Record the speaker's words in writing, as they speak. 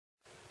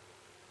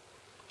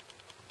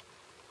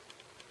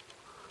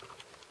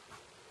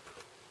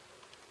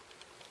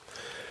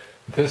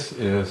This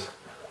is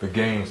the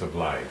games of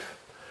life.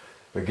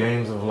 The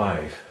games of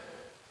life.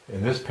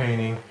 In this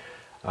painting,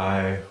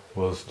 I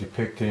was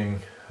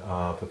depicting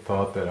the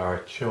thought that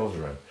our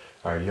children,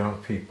 our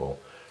young people,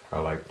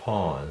 are like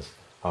pawns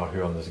out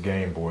here on this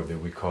game board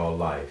that we call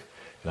life.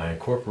 And I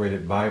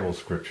incorporated Bible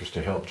scriptures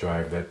to help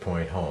drive that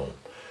point home.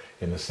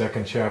 In the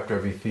second chapter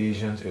of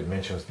Ephesians, it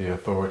mentions the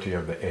authority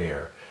of the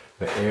air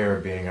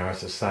being our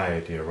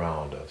society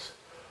around us.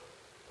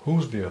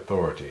 Who's the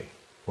authority?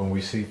 When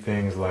we see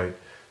things like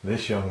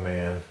this young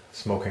man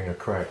smoking a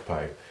crack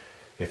pipe,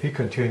 if he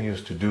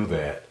continues to do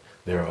that,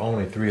 there are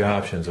only three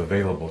options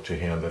available to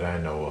him that I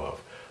know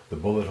of. The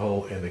bullet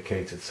hole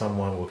indicates that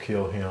someone will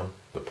kill him,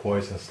 the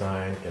poison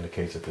sign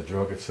indicates that the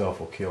drug itself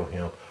will kill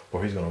him,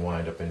 or he's going to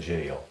wind up in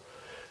jail.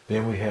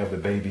 Then we have the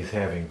babies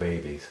having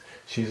babies.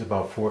 She's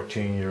about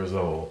 14 years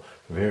old,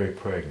 very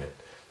pregnant,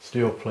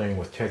 still playing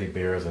with teddy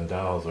bears and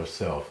dolls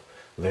herself,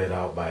 led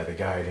out by the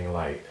guiding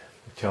light,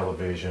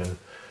 television,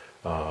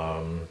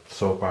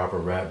 soap opera,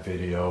 rap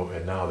video,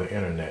 and now the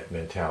internet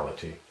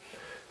mentality.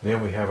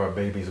 Then we have our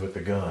babies with the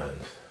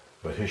guns,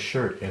 but his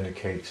shirt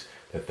indicates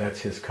that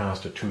that's his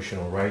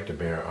constitutional right to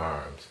bear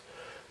arms.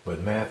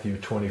 But Matthew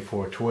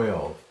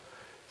 24:12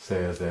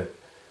 says that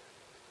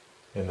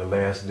in the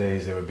last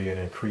days there would be an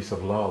increase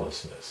of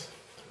lawlessness.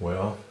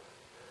 Well,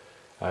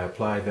 I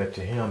applied that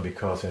to him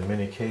because in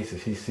many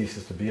cases he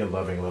ceases to be a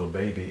loving little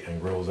baby and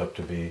grows up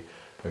to be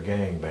a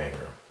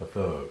gangbanger, a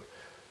thug.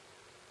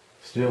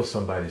 Still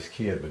somebody's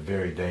kid, but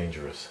very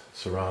dangerous,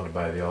 surrounded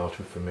by the all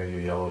too familiar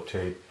yellow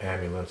tape,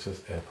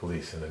 ambulances, and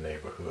police in the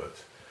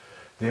neighborhoods.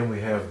 Then we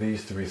have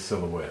these three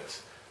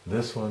silhouettes.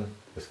 This one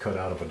is cut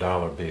out of a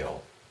dollar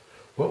bill.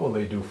 What will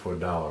they do for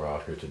 $1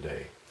 out here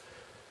today?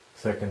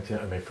 1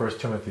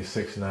 Timothy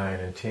 6:9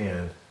 and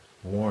 10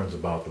 warns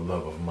about the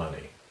love of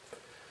money.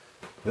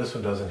 This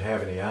one doesn't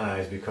have any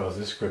eyes because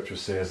this scripture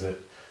says that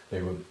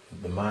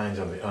the minds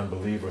of the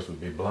unbelievers would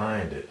be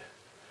blinded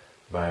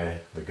by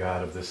the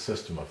god of this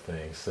system of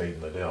things,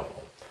 Satan the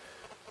devil.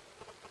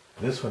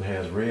 This one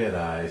has red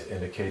eyes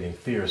indicating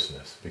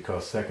fierceness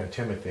because 2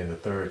 Timothy in the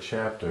 3rd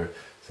chapter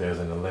says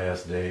in the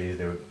last days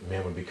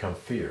men would become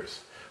fierce.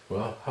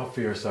 Well, how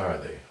fierce are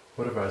they?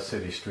 What have our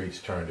city streets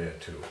turned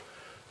into?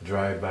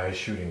 Drive-by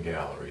shooting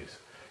galleries.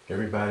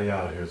 Everybody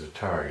out here is a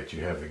target.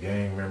 You have the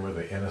gang member,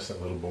 the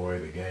innocent little boy,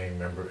 the gang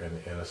member, and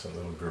the innocent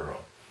little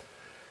girl.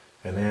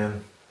 And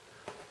then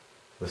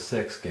the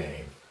sex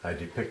game. I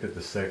depicted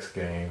the sex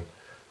game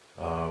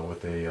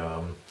with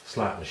a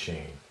slot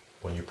machine.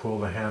 When you pull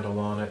the handle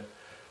on it,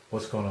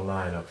 what's going to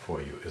line up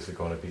for you? Is it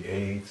going to be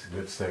AIDS,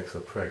 good sex,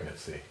 or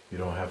pregnancy? You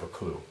don't have a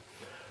clue.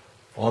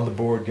 On the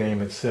board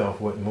game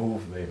itself, what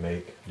move they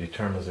make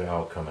determines their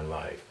outcome in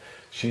life.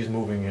 She's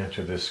moving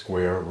into this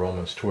square,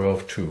 Romans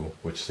 12:2,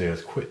 which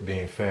says, quit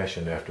being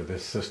fashioned after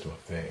this system of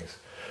things.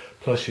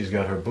 Plus she's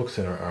got her books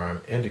in her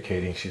arm,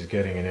 indicating she's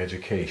getting an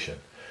education.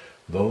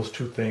 Those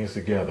two things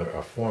together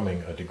are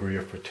forming a degree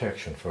of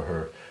protection for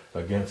her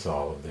against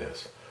all of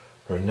this.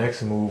 Her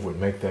next move would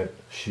make that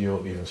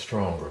shield even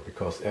stronger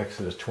because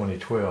Exodus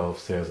 20:12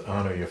 says,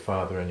 honor your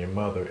father and your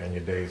mother and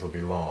your days will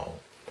be long.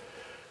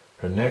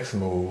 Her next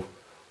move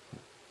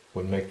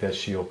would make that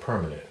shield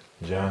permanent.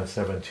 John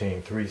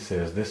 17:3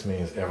 says this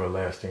means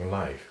everlasting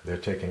life. They're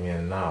taking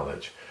in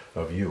knowledge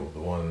of you,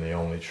 the one and the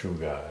only true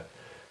God.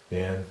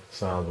 Then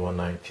Psalms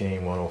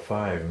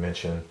 119:105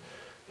 mention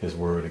his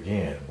word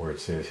again, where it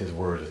says his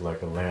word is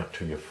like a lamp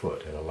to your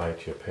foot and a light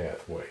to your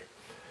pathway.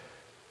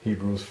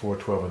 Hebrews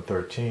 4:12 and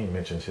 13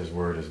 mentions his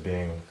word as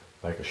being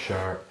like a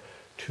sharp,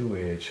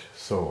 two-edged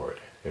sword,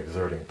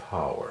 exerting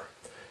power.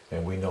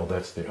 And we know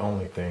that's the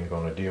only thing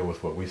going to deal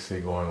with what we see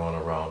going on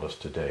around us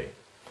today.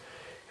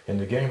 In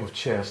the game of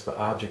chess, the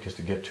object is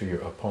to get to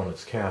your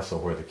opponent's castle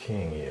where the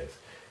king is.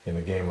 In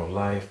the game of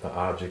life, the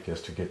object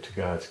is to get to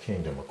God's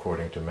kingdom,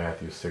 according to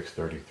Matthew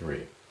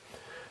 6:33.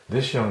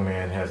 This young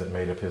man hasn't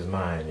made up his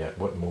mind yet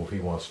what move he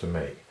wants to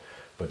make.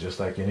 But just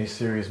like any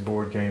serious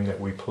board game that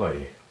we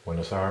play, when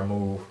it's our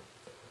move,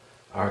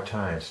 our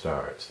time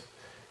starts.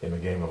 In the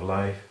game of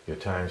life, your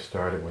time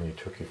started when you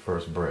took your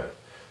first breath.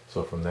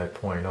 So from that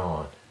point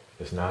on,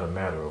 it's not a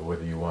matter of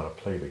whether you want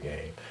to play the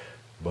game,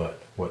 but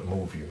what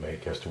move you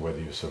make as to whether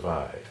you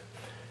survive.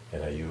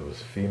 And I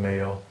use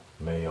female,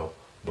 male,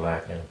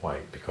 black, and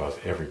white because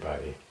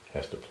everybody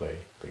has to play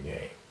the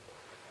game.